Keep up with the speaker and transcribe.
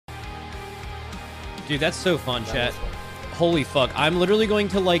Dude, that's so fun, chat. Holy fuck. I'm literally going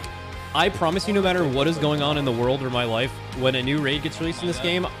to, like... I promise you, no matter what is going on in the world or my life, when a new raid gets released in this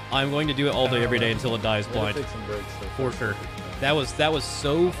game, I'm going to do it all day, every day, until it dies blind. For sure. That was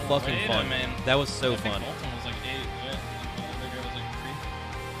so fucking fun. That was so fun.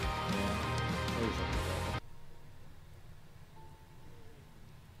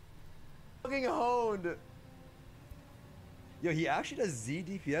 Fucking honed. Yo, he actually does Z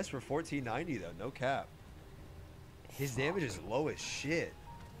DPS for 1490 though, no cap. His damage is low as shit.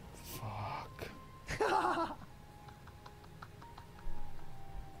 Fuck.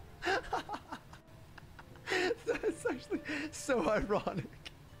 That's actually so ironic.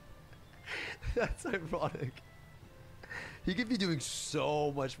 That's ironic. He could be doing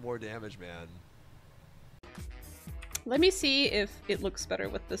so much more damage, man. Let me see if it looks better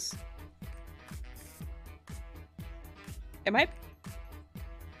with this. Am I?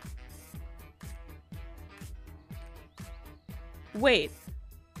 Wait.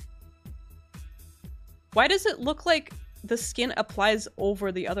 Why does it look like the skin applies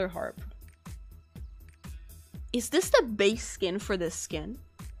over the other harp? Is this the base skin for this skin?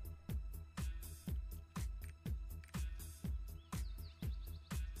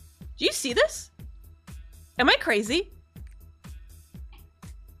 Do you see this? Am I crazy?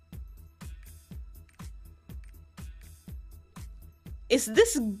 Is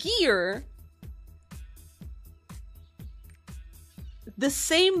this gear the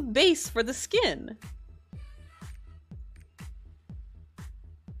same base for the skin?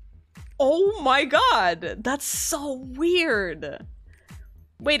 Oh my god, that's so weird.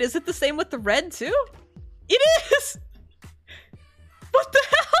 Wait, is it the same with the red too? It is! What the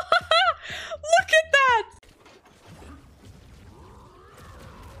hell? Look at that!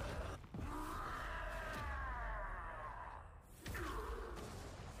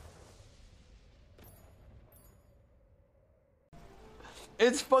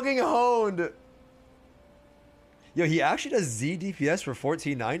 It's fucking honed. Yo, he actually does Z DPS for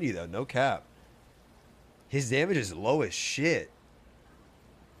 1490 though, no cap. His damage is low as shit.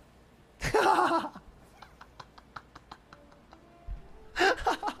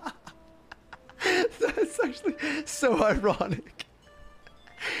 That's actually so ironic.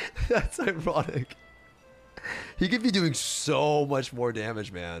 That's ironic. He could be doing so much more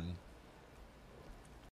damage, man.